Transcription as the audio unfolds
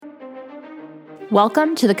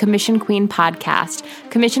Welcome to the Commission Queen podcast.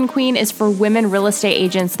 Commission Queen is for women real estate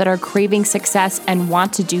agents that are craving success and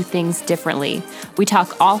want to do things differently. We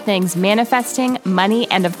talk all things manifesting,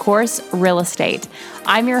 money, and of course, real estate.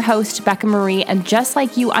 I'm your host, Becca Marie, and just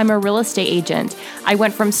like you, I'm a real estate agent. I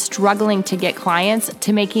went from struggling to get clients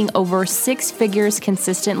to making over 6 figures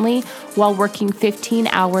consistently while working 15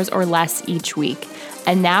 hours or less each week.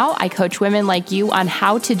 And now I coach women like you on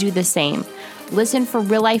how to do the same. Listen for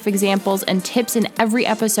real-life examples and tips in every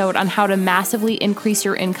episode on how to massively increase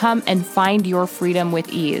your income and find your freedom with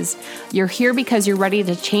ease. You're here because you're ready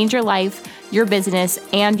to change your life, your business,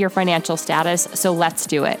 and your financial status, so let's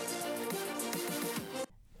do it.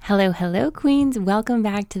 Hello, queens. Welcome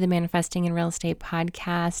back to the Manifesting in Real Estate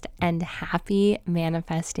podcast, and happy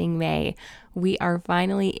Manifesting May. We are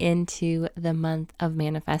finally into the month of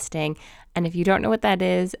manifesting. And if you don't know what that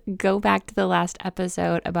is, go back to the last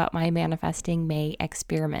episode about my Manifesting May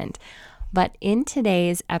experiment. But in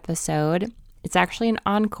today's episode, it's actually an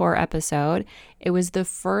encore episode. It was the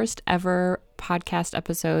first ever podcast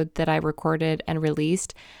episode that I recorded and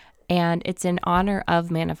released, and it's in honor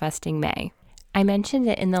of Manifesting May. I mentioned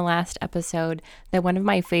it in the last episode that one of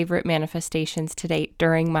my favorite manifestations to date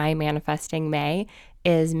during my Manifesting May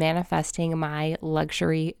is manifesting my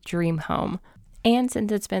luxury dream home. And since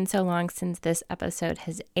it's been so long since this episode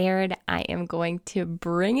has aired, I am going to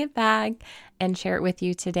bring it back and share it with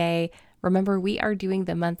you today. Remember, we are doing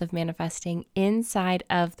the month of manifesting inside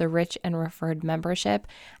of the Rich and Referred membership,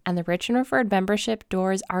 and the Rich and Referred membership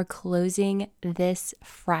doors are closing this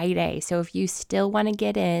Friday. So if you still want to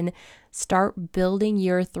get in, start building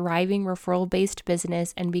your thriving referral-based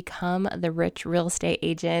business and become the rich real estate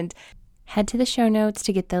agent, head to the show notes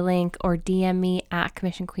to get the link, or DM me at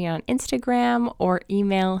Commission Queen on Instagram, or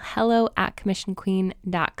email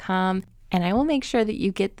hello@commissionqueen.com. And I will make sure that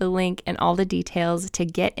you get the link and all the details to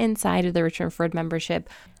get inside of the Rich and Referred membership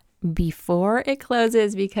before it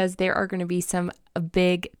closes, because there are going to be some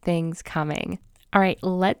big things coming. All right,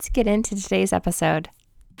 let's get into today's episode.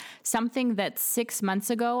 Something that 6 months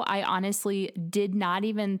ago, I honestly did not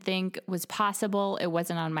even think was possible. It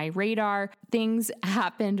wasn't on my radar. Things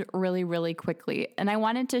happened really, really quickly. And I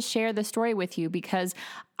wanted to share the story with you because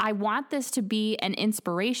I want this to be an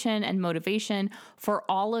inspiration and motivation for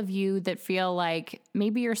all of you that feel like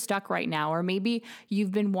maybe you're stuck right now, or maybe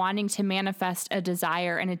you've been wanting to manifest a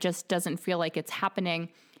desire and it just doesn't feel like it's happening,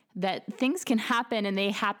 that things can happen and they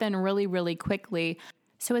happen really, really quickly.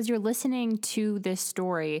 So as you're listening to this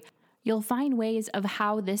story, you'll find ways of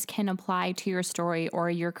how this can apply to your story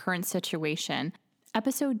or your current situation.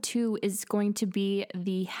 Episode 2 is going to be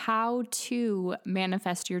the how to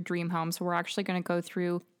manifest your dream home. So we're actually going to go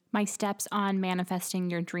through my steps on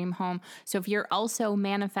manifesting your dream home. So if you're also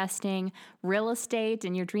manifesting real estate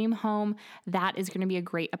in your dream home, that is going to be a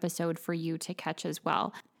great episode for you to catch as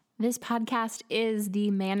well. This podcast is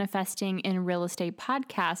the Manifesting in Real Estate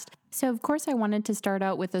podcast. So of course I wanted to start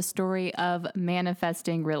out with a story of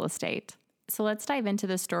manifesting real estate. So let's dive into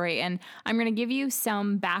the story, and I'm going to give you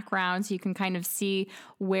some background so you can kind of see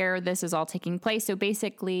where this is all taking place. So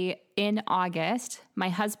basically in August, my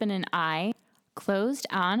husband and I closed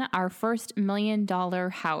on our first $1 million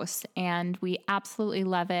house, and we absolutely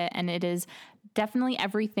love it. And it is definitely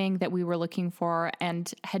everything that we were looking for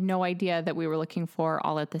and had no idea that we were looking for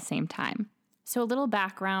all at the same time. So a little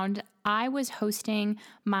background, I was hosting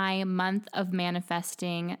my month of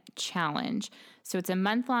manifesting challenge. So it's a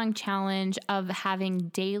month-long challenge of having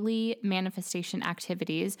daily manifestation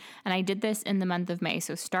activities. And I did this in the month of May.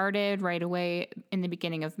 So started right away in the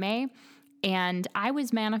beginning of May. And I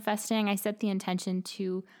was manifesting, I set the intention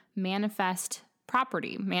to manifest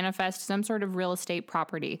property, manifest some sort of real estate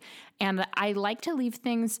property. And I like to leave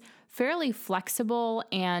things fairly flexible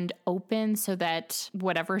and open so that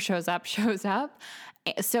whatever shows up, shows up.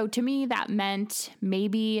 So to me, that meant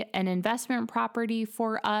maybe an investment property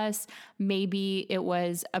for us. Maybe it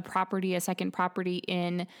was a second property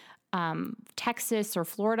in Texas or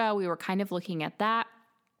Florida. We were kind of looking at that.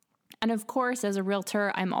 And of course, as a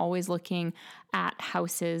realtor, I'm always looking at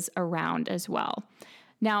houses around as well.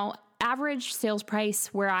 Now, average sales price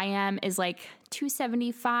where I am is like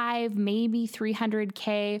 $275,000, maybe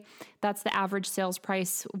 $300,000. That's the average sales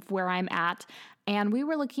price where I'm at. And we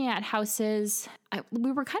were looking at houses,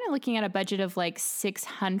 we were kind of looking at a budget of like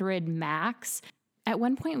 $600,000 max. At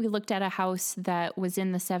one point, we looked at a house that was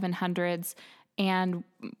in the $700,000s, and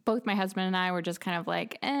both my husband and I were just kind of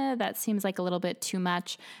like, that seems like a little bit too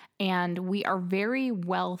much. And we are very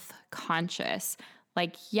wealth conscious.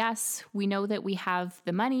 Like, yes, we know that we have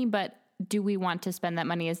the money, but do we want to spend that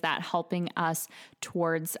money? Is that helping us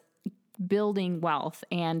towards building wealth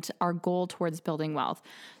and our goal towards building wealth.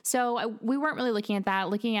 So we weren't really looking at that,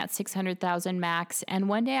 looking at 600,000 max. And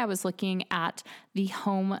one day I was looking at the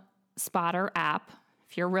Home Spotter app.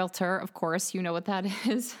 If you're a realtor, of course, you know what that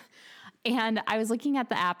is. And I was looking at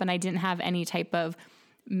the app and I didn't have any type of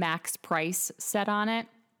max price set on it.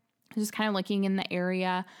 I was just kind of looking in the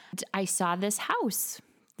area. I saw this house.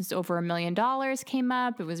 It's over $1 million came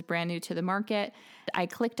up. It was brand new to the market. I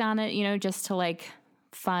clicked on it, just to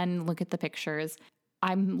look at the pictures.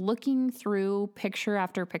 I'm looking through picture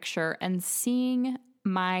after picture and seeing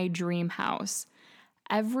my dream house.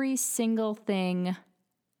 Every single thing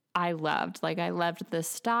I loved. I loved the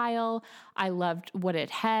style. I loved what it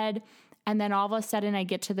had. And then all of a sudden I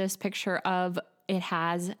get to this picture of it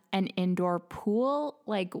has an indoor pool.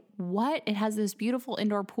 What? It has this beautiful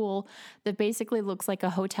indoor pool that basically looks like a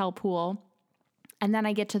hotel pool. And then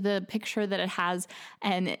I get to the picture that it has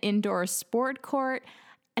an indoor sport court.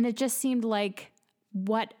 And it just seemed like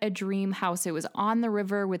what a dream house. It was on the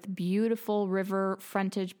river with beautiful river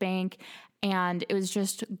frontage bank. And it was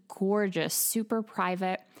just gorgeous, super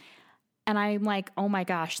private. And I'm like, oh my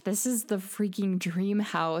gosh, this is the freaking dream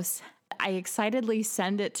house. I excitedly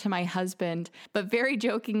send it to my husband, but very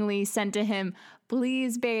jokingly sent to him,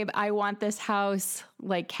 please, babe, I want this house.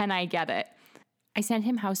 Can I get it? I send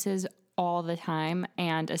him houses all the time,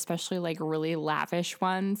 and especially really lavish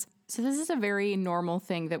ones. So this is a very normal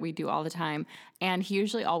thing that we do all the time. And he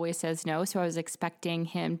usually always says no. So I was expecting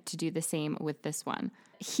him to do the same with this one.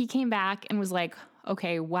 He came back and was like,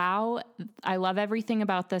 okay, wow, I love everything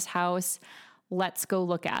about this house. Let's go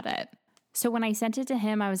look at it. So when I sent it to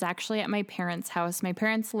him, I was actually at my parents' house. My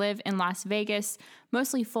parents live in Las Vegas,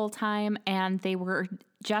 mostly full-time, and they were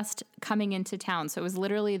just coming into town. So it was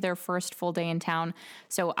literally their first full day in town.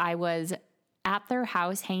 So I was at their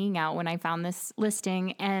house hanging out when I found this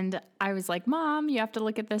listing, and I was like, Mom, you have to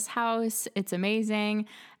look at this house. It's amazing,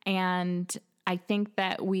 and I think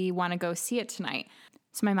that we want to go see it tonight.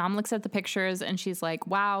 So my mom looks at the pictures and she's like,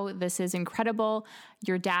 wow, this is incredible.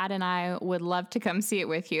 Your dad and I would love to come see it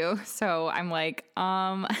with you. So I'm like,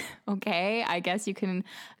 okay, I guess you can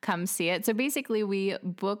come see it. So basically we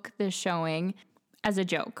book the showing as a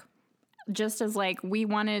joke, just as we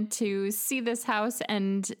wanted to see this house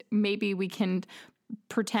and maybe we can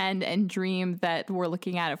pretend and dream that we're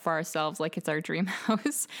looking at it for ourselves like it's our dream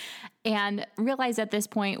house, and realize at this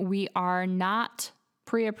point we are not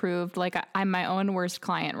pre-approved. I'm my own worst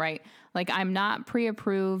client, right? I'm not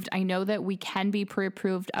pre-approved. I know that we can be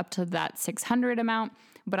pre-approved up to that 600 amount,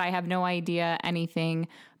 but I have no idea anything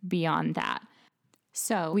beyond that.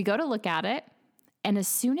 So we go to look at it. And as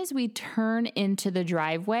soon as we turn into the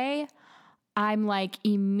driveway, I'm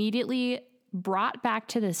immediately brought back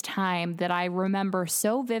to this time that I remember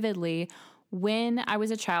so vividly when I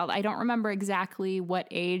was a child. I don't remember exactly what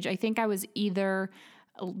age. I think it was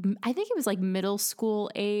middle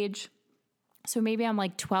school age. So maybe I'm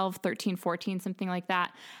 12, 13, 14, something like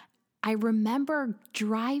that. I remember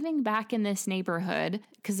driving back in this neighborhood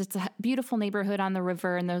because it's a beautiful neighborhood on the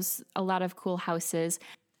river and there's a lot of cool houses.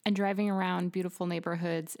 And driving around beautiful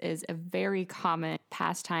neighborhoods is a very common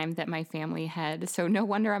pastime that my family had. So no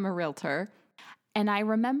wonder I'm a realtor. And I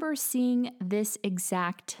remember seeing this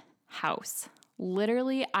exact house.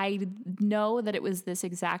 Literally, I know that it was this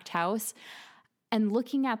exact house. And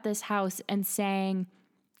looking at this house and saying,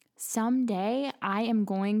 someday I am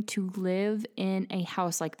going to live in a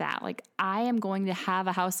house like that. I am going to have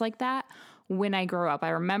a house like that when I grow up. I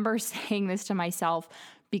remember saying this to myself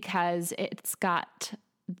because it's got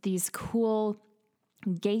these cool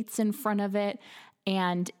gates in front of it.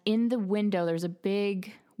 And in the window, there's a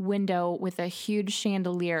big window with a huge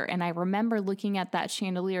chandelier. And I remember looking at that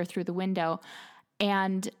chandelier through the window,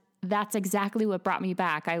 and that's exactly what brought me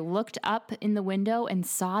back. I looked up in the window and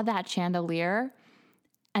saw that chandelier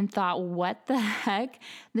and thought, what the heck?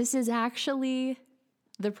 This is actually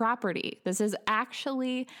the property. This is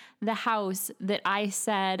actually the house that I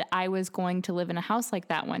said I was going to live in a house like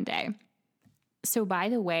that one day. So by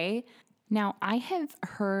the way, now I have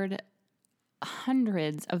heard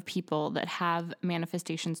hundreds of people that have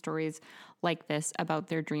manifestation stories like this about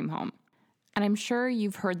their dream home. And I'm sure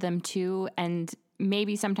you've heard them too. And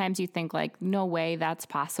maybe sometimes you think no way that's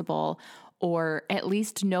possible, or at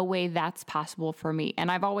least no way that's possible for me.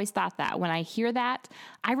 And I've always thought that. When I hear that,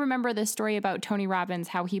 I remember this story about Tony Robbins,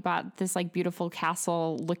 how he bought this beautiful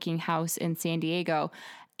castle looking house in San Diego,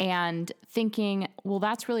 and thinking, well,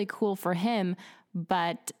 that's really cool for him,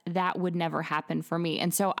 but that would never happen for me.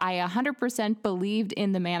 And so I 100% believed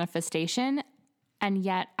in the manifestation, and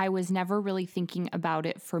yet I was never really thinking about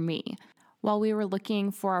it for me. While we were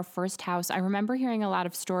looking for our first house, I remember hearing a lot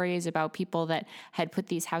of stories about people that had put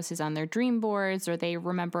these houses on their dream boards, or they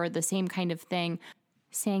remember the same kind of thing,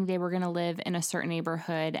 saying they were going to live in a certain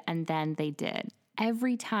neighborhood, and then they did.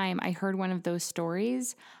 Every time I heard one of those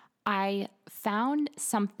stories, I found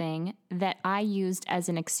something that I used as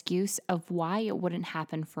an excuse of why it wouldn't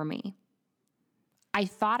happen for me. I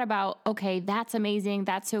thought about, okay, that's amazing,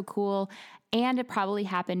 that's so cool, and it probably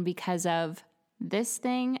happened because of this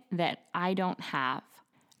thing that I don't have.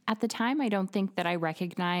 At the time, I don't think that I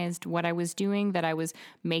recognized what I was doing, that I was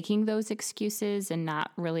making those excuses and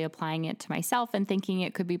not really applying it to myself and thinking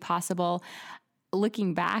it could be possible.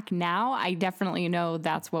 Looking back now, I definitely know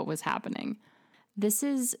that's what was happening. This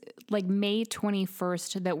is like May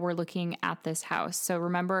 21st that we're looking at this house. So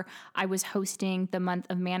remember, I was hosting the Month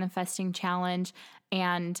of Manifesting Challenge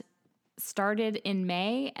and started in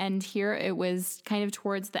May, and here it was kind of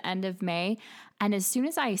towards the end of May. And as soon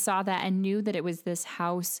as I saw that and knew that it was this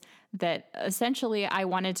house that essentially I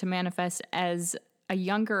wanted to manifest as my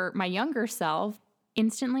younger self,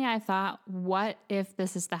 instantly I thought, what if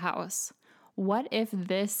this is the house? What if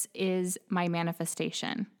this is my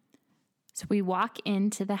manifestation? So we walk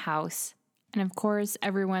into the house, and of course,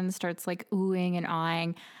 everyone starts like oohing and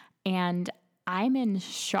aahing, and I'm in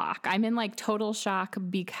shock. I'm in like total shock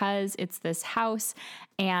because it's this house,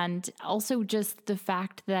 and also just the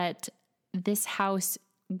fact that this house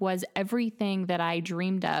was everything that I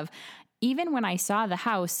dreamed of. Even when I saw the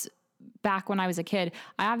house back when I was a kid,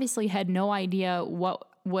 I obviously had no idea what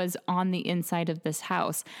was on the inside of this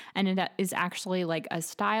house. And it is actually like a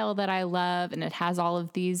style that I love, and it has all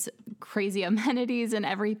of these crazy amenities and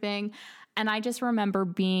everything. And I just remember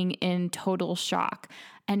being in total shock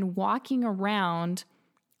and walking around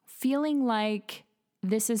feeling like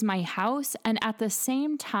this is my house, and at the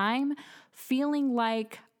same time feeling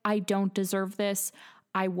like I don't deserve this,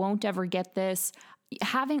 I won't ever get this.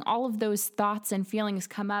 Having all of those thoughts and feelings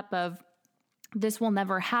come up of, this will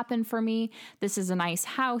never happen for me. This is a nice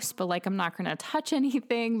house, but like I'm not going to touch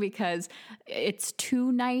anything because it's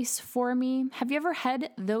too nice for me. Have you ever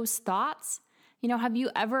had those thoughts? Have you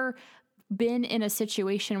ever been in a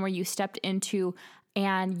situation where you stepped into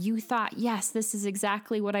and you thought, yes, this is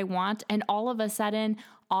exactly what I want. And all of a sudden,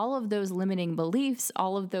 all of those limiting beliefs,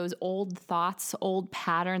 all of those old thoughts, old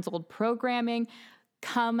patterns, old programming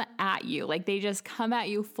come at you. Like they just come at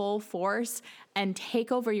you full force and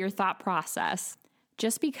take over your thought process.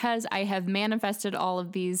 Just because I have manifested all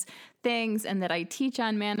of these things and that I teach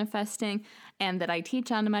on manifesting and that I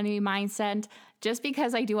teach on money mindset, just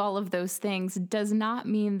because I do all of those things does not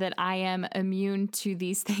mean that I am immune to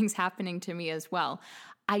these things happening to me as well.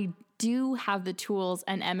 I do have the tools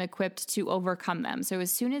and am equipped to overcome them. So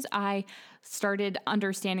as soon as I started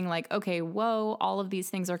understanding like, okay, whoa, all of these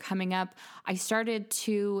things are coming up, I started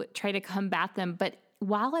to try to combat them. But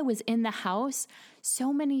while I was in the house,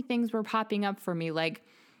 so many things were popping up for me. Like,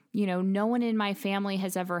 no one in my family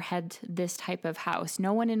has ever had this type of house.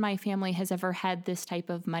 No one in my family has ever had this type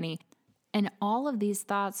of money. And all of these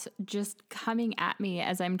thoughts just coming at me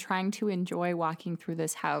as I'm trying to enjoy walking through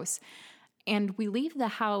this house. And we leave the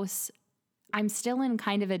house, I'm still in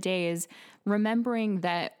kind of a daze, remembering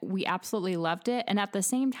that we absolutely loved it. And at the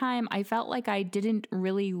same time, I felt like I didn't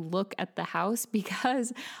really look at the house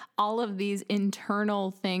because all of these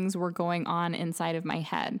internal things were going on inside of my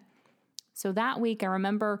head. So that week, I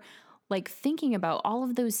remember like thinking about all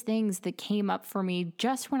of those things that came up for me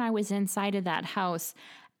just when I was inside of that house.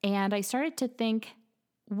 And I started to think,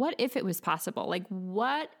 what if it was possible? Like,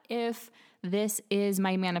 what if this is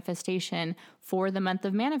my manifestation for the month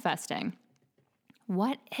of manifesting?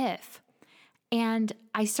 What if? And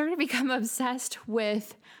I started to become obsessed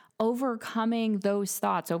with overcoming those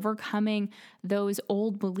thoughts, overcoming those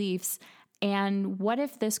old beliefs. And what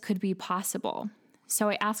if this could be possible? So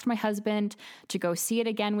I asked my husband to go see it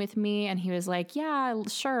again with me. And he was like, yeah,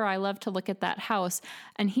 sure. I love to look at that house.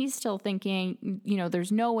 And he's still thinking,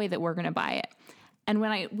 there's no way that we're going to buy it. And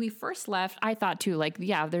when we first left, I thought too, like,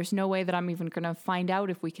 yeah, there's no way that I'm even going to find out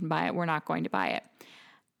if we can buy it. We're not going to buy it.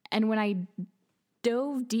 And when I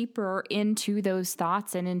dove deeper into those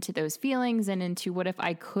thoughts and into those feelings and into what if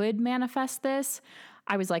I could manifest this,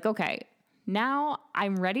 I was like, okay, now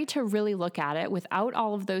I'm ready to really look at it without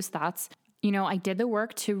all of those thoughts. I did the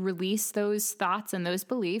work to release those thoughts and those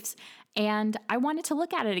beliefs, and I wanted to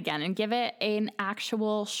look at it again and give it an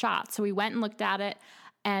actual shot. So we went and looked at it,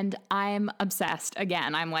 and I'm obsessed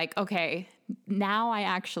again. I'm like, okay, now I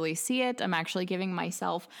actually see it. I'm actually giving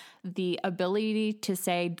myself the ability to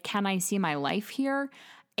say, can I see my life here?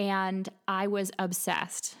 And I was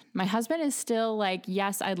obsessed. My husband is still like,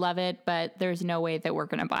 yes, I love it, but there's no way that we're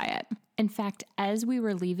going to buy it. In fact, as we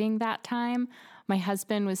were leaving that time, my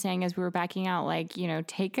husband was saying as we were backing out, like,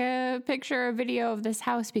 take a picture or video of this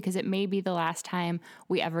house because it may be the last time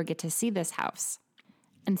we ever get to see this house.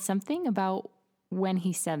 And something about when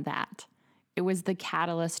he said that, it was the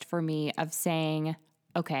catalyst for me of saying,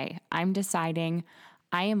 okay, I'm deciding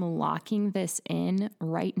I am locking this in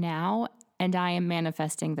right now and I am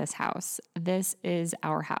manifesting this house. This is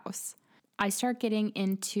our house. I start getting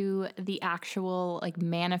into the actual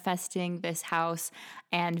manifesting this house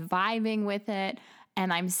and vibing with it.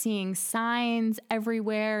 And I'm seeing signs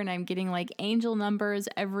everywhere and I'm getting angel numbers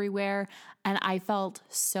everywhere. And I felt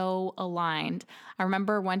so aligned. I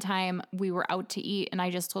remember one time we were out to eat and I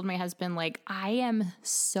just told my husband, I am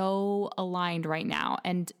so aligned right now.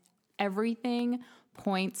 And everything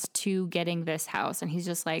points to getting this house. And he's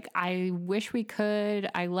just like, I wish we could.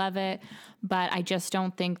 I love it, but I just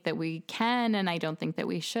don't think that we can. And I don't think that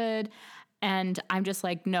we should. And I'm just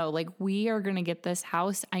like, no, we are going to get this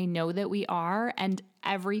house. I know that we are. And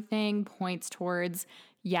everything points towards,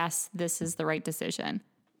 yes, this is the right decision.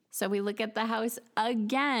 So we look at the house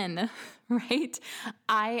again, right?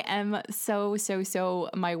 I am so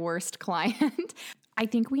my worst client. I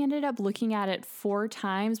think we ended up looking at it 4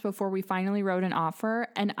 times before we finally wrote an offer.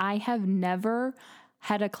 And I have never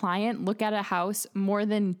had a client look at a house more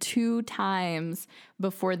than 2 times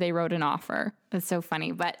before they wrote an offer. That's so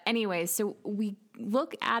funny. But anyways, so we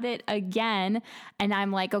look at it again and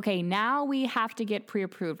I'm like, okay, now we have to get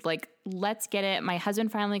pre-approved. Let's get it. My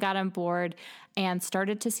husband finally got on board and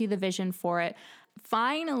started to see the vision for it.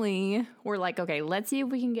 Finally, we're like, okay, let's see if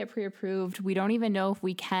we can get pre-approved. We don't even know if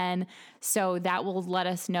we can. So that will let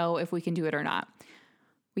us know if we can do it or not.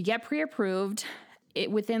 We get pre-approved.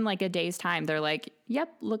 Within a day's time, they're like,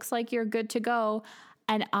 yep, looks like you're good to go.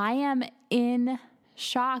 And I am in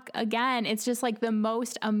shock again. It's just the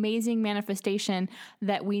most amazing manifestation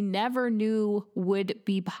that we never knew would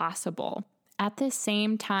be possible. At the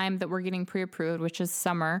same time that we're getting pre-approved, which is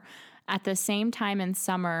summer, at the same time in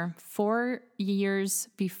summer, 4 years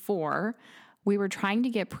before, we were trying to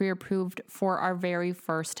get pre-approved for our very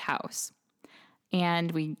first house.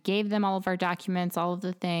 And we gave them all of our documents, all of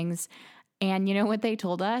the things. And you know what they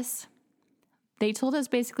told us? They told us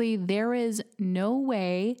basically there is no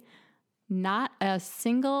way, not a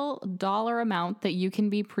single dollar amount that you can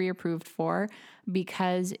be pre-approved for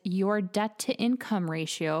because your debt to income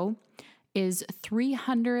ratio is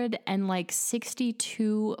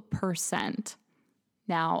 362%.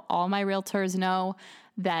 Now, all my realtors know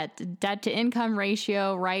that debt to income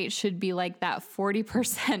ratio, right, should be that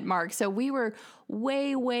 40% mark. So we were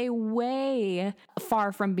way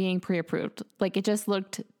far from being pre-approved. It just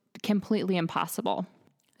looked completely impossible.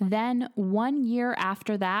 Then 1 year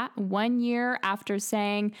after that, 1 year after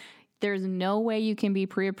saying there's no way you can be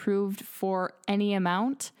pre-approved for any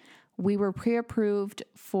amount, we were pre-approved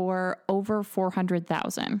for over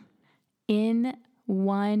 $400,000 in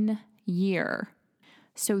 1 year.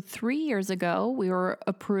 So 3 years ago, we were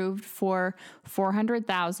approved for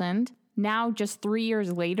 $400,000. Now, just 3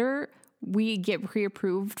 years later, we get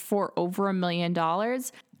pre-approved for over $1 million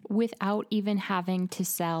without even having to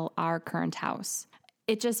sell our current house.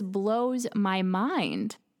 It just blows my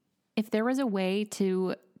mind. If there was a way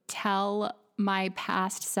to tell my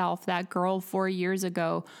past self, that girl 4 years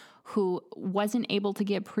ago who wasn't able to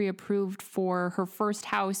get pre-approved for her first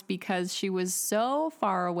house because she was so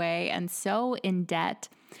far away and so in debt,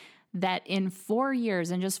 that in 4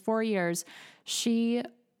 years, in just 4 years, she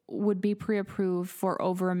would be pre-approved for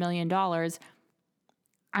over $1 million.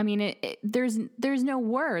 I mean, there's no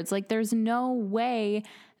words. There's no way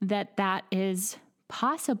that is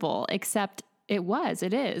possible, except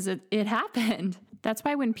it is. It happened. That's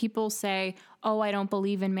why when people say, oh, I don't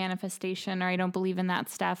believe in manifestation or I don't believe in that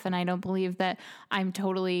stuff and I don't believe that I'm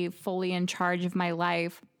totally fully in charge of my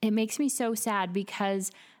life, it makes me so sad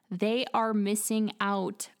because they are missing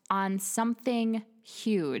out on something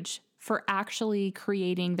huge for actually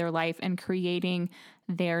creating their life and creating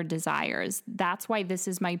their desires. That's why this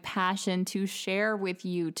is my passion to share with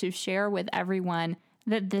you, to share with everyone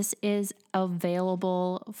that this is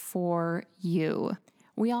available for you.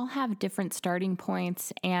 We all have different starting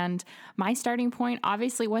points, and my starting point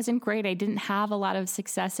obviously wasn't great. I didn't have a lot of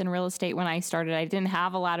success in real estate when I started. I didn't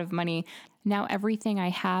have a lot of money. Now, everything I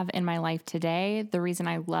have in my life today, the reason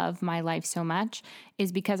I love my life so much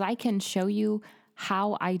is because I can show you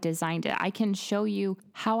how I designed it. I can show you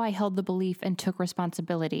how I held the belief and took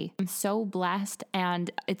responsibility. I'm so blessed,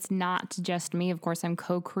 and it's not just me. Of course, I'm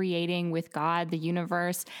co-creating with God, the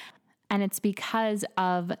universe. And it's because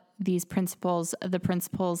of these principles, the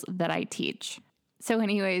principles that I teach. So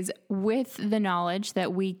anyways, with the knowledge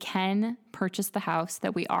that we can purchase the house,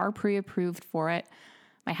 that we are pre-approved for it,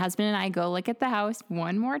 my husband and I go look at the house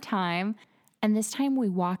one more time. And this time we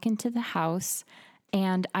walk into the house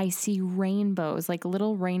and I see rainbows, like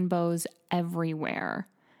little rainbows everywhere.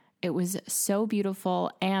 It was so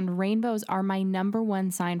beautiful. And rainbows are my number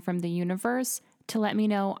one sign from the universe to let me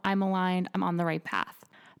know I'm aligned, I'm on the right path.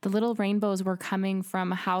 The little rainbows were coming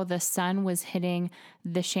from how the sun was hitting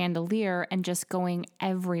the chandelier and just going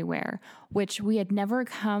everywhere, which we had never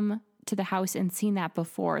come to the house and seen that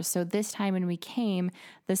before. So this time when we came,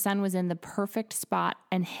 the sun was in the perfect spot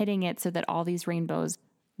and hitting it so that all these rainbows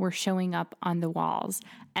were showing up on the walls.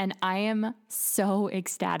 And I am so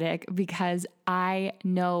ecstatic because I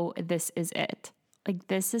know this is it. Like,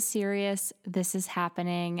 this is serious. This is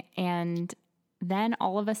happening. And then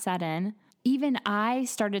all of a sudden, even I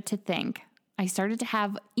started to think, I started to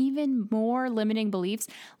have even more limiting beliefs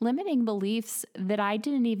that I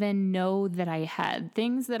didn't even know that I had,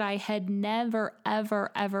 things that I had never,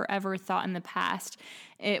 ever, ever, ever thought in the past.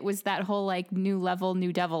 It was that whole like new level,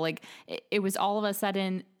 new devil. Like it was all of a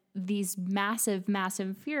sudden these massive,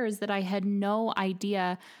 massive fears that I had no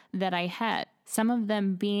idea that I had. Some of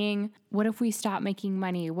them being, what if we stop making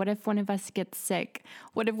money? What if one of us gets sick?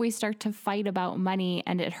 What if we start to fight about money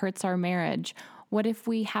and it hurts our marriage? What if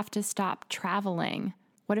we have to stop traveling?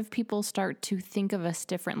 What if people start to think of us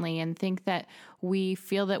differently and think that we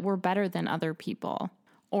feel that we're better than other people,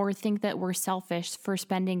 or think that we're selfish for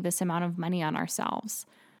spending this amount of money on ourselves?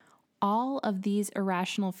 All of these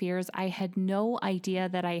irrational fears I had no idea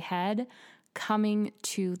that I had coming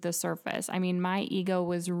to the surface. I mean, my ego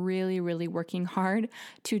was really, really working hard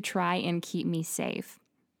to try and keep me safe.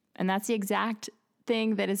 And that's the exact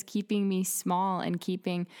thing that is keeping me small and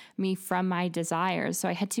keeping me from my desires. So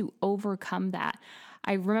I had to overcome that.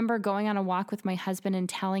 I remember going on a walk with my husband and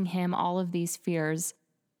telling him all of these fears.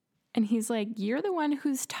 And he's like, you're the one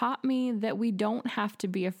who's taught me that we don't have to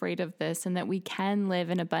be afraid of this and that we can live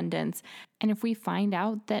in abundance. And if we find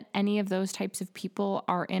out that any of those types of people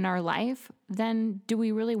are in our life, then do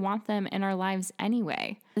we really want them in our lives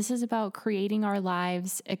anyway? This is about creating our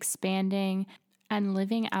lives, expanding, and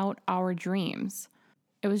living out our dreams.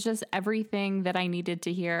 It was just everything that I needed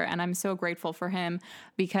to hear. And I'm so grateful for him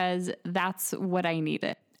because that's what I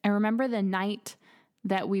needed. I remember the night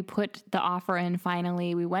that we put the offer in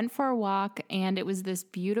finally. We went for a walk and it was this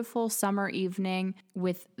beautiful summer evening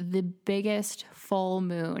with the biggest full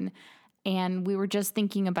moon. And we were just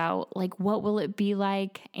thinking about like, what will it be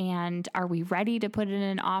like? And are we ready to put in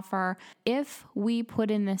an offer? If we put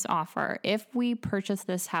in this offer, if we purchase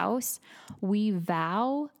this house, we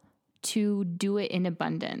vow to do it in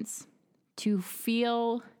abundance, to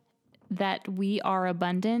feel that we are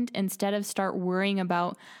abundant instead of start worrying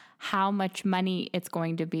about how much money it's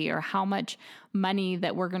going to be or how much money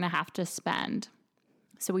that we're going to have to spend.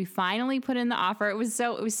 So we finally put in the offer. It was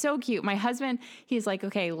so cute. My husband, he's like,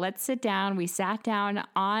 okay, let's sit down. We sat down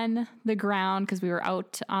on the ground because we were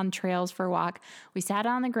out on trails for a walk. We sat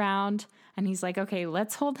on the ground and he's like, okay,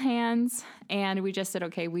 let's hold hands. And we just said,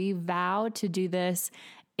 okay, we vow to do this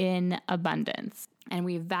in abundance and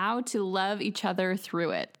we vow to love each other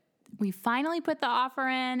through it. We finally put the offer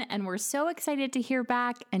in and we're so excited to hear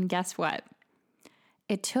back. And guess what?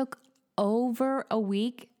 It took over a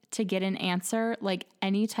week to get an answer, like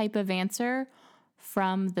any type of answer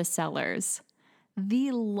from the sellers.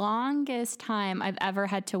 The longest time I've ever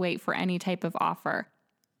had to wait for any type of offer.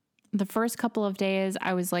 The first couple of days,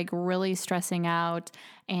 I was like really stressing out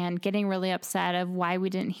and getting really upset of why we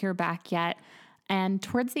didn't hear back yet. And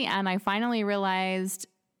towards the end, I finally realized,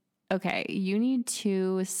 okay, you need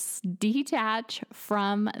to detach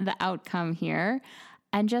from the outcome here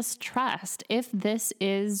and just trust. If this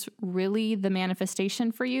is really the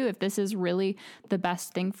manifestation for you, if this is really the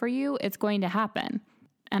best thing for you, it's going to happen.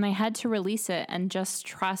 And I had to release it and just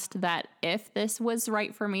trust that if this was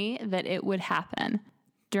right for me, that it would happen.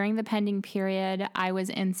 During the pending period, I was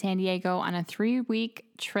in San Diego on a 3-week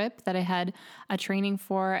trip that I had a training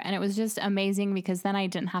for. And it was just amazing because then I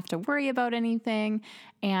didn't have to worry about anything.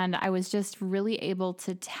 And I was just really able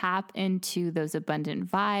to tap into those abundant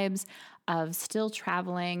vibes of still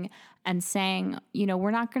traveling and saying, you know,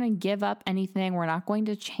 we're not going to give up anything. We're not going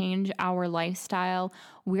to change our lifestyle.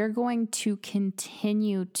 We're going to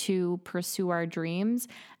continue to pursue our dreams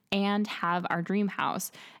and have our dream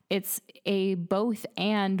house. It's a both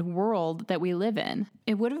and world that we live in.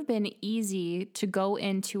 It would have been easy to go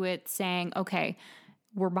into it saying, okay,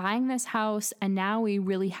 we're buying this house and now we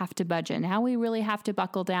really have to budget. Now we really have to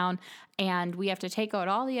buckle down and we have to take out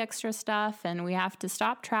all the extra stuff and we have to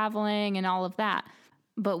stop traveling and all of that.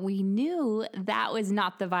 But we knew that was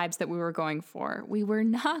not the vibes that we were going for. We were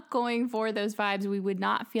not going for those vibes. We would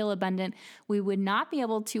not feel abundant. We would not be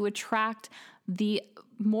able to attract the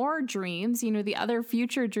more dreams, the other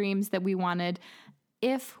future dreams that we wanted,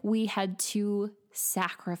 if we had to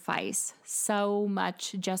sacrifice so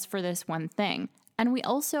much just for this one thing. And we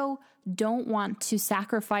also don't want to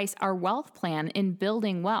sacrifice our wealth plan in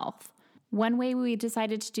building wealth. One way we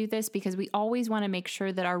decided to do this, because we always want to make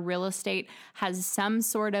sure that our real estate has some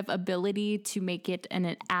sort of ability to make it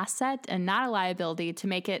an asset and not a liability, to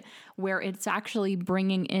make it where it's actually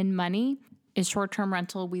bringing in money, is short-term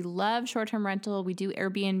rental. We love short-term rental. We do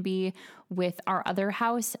Airbnb with our other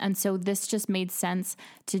house. And so this just made sense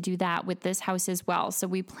to do that with this house as well. So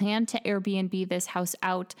we plan to Airbnb this house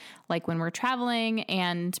out like when we're traveling,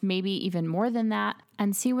 and maybe even more than that,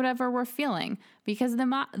 and see whatever we're feeling. Because the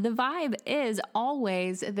vibe is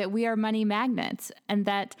always that we are money magnets, and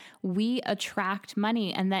that we attract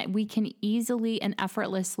money, and that we can easily and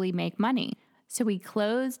effortlessly make money. So we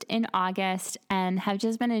closed in August and have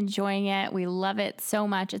just been enjoying it. We love it so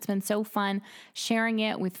much. It's been so fun sharing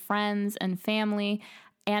it with friends and family.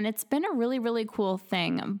 And it's been a really, really cool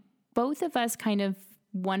thing. Both of us kind of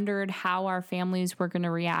wondered how our families were going to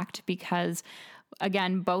react, because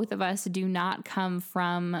again, both of us do not come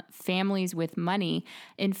from families with money.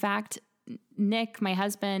 In fact, Nick, my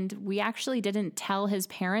husband, we actually didn't tell his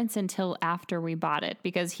parents until after we bought it,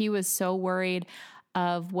 because he was so worried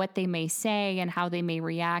of what they may say and how they may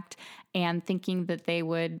react, and thinking that they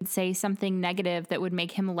would say something negative that would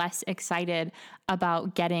make him less excited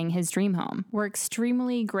about getting his dream home. We're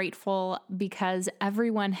extremely grateful because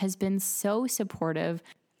everyone has been so supportive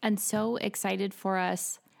and so excited for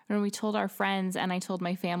us. When we told our friends and I told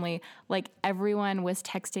my family, like everyone was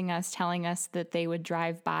texting us, telling us that they would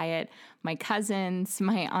drive by it. My cousins,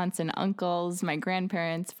 my aunts and uncles, my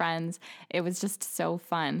grandparents, friends. It was just so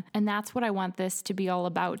fun. And that's what I want this to be all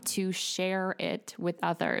about, to share it with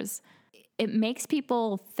others. It makes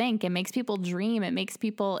people think, it makes people dream, it makes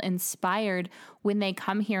people inspired when they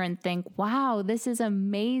come here and think, wow, this is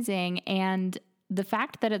amazing. And the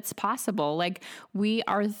fact that it's possible, like we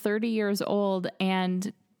are 30 years old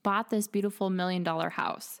and bought this beautiful $1 million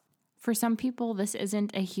house. For some people, this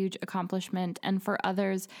isn't a huge accomplishment, and for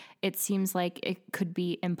others, it seems like it could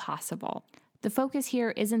be impossible. The focus here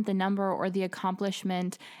isn't the number or the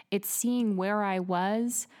accomplishment, it's seeing where I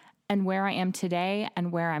was and where I am today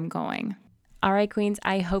and where I'm going. All right, Queens,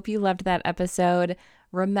 I hope you loved that episode.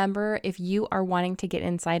 Remember, if you are wanting to get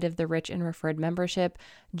inside of the Rich and Referred membership,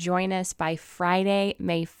 join us by Friday,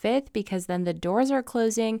 May 5th, because then the doors are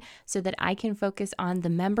closing so that I can focus on the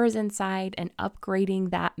members inside and upgrading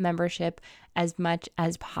that membership as much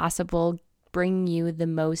as possible, bringing you the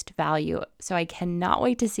most value. So I cannot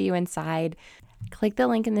wait to see you inside. Click the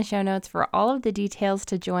link in the show notes for all of the details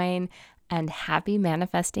to join, and happy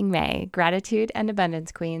manifesting May. Gratitude and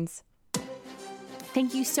abundance, Queens.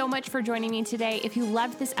 Thank you so much for joining me today. If you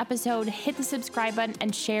loved this episode, hit the subscribe button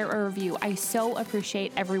and share a review. I so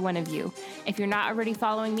appreciate every one of you. If you're not already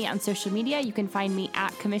following me on social media, you can find me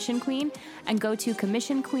at Commission Queen, and go to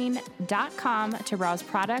commissionqueen.com to browse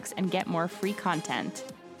products and get more free content.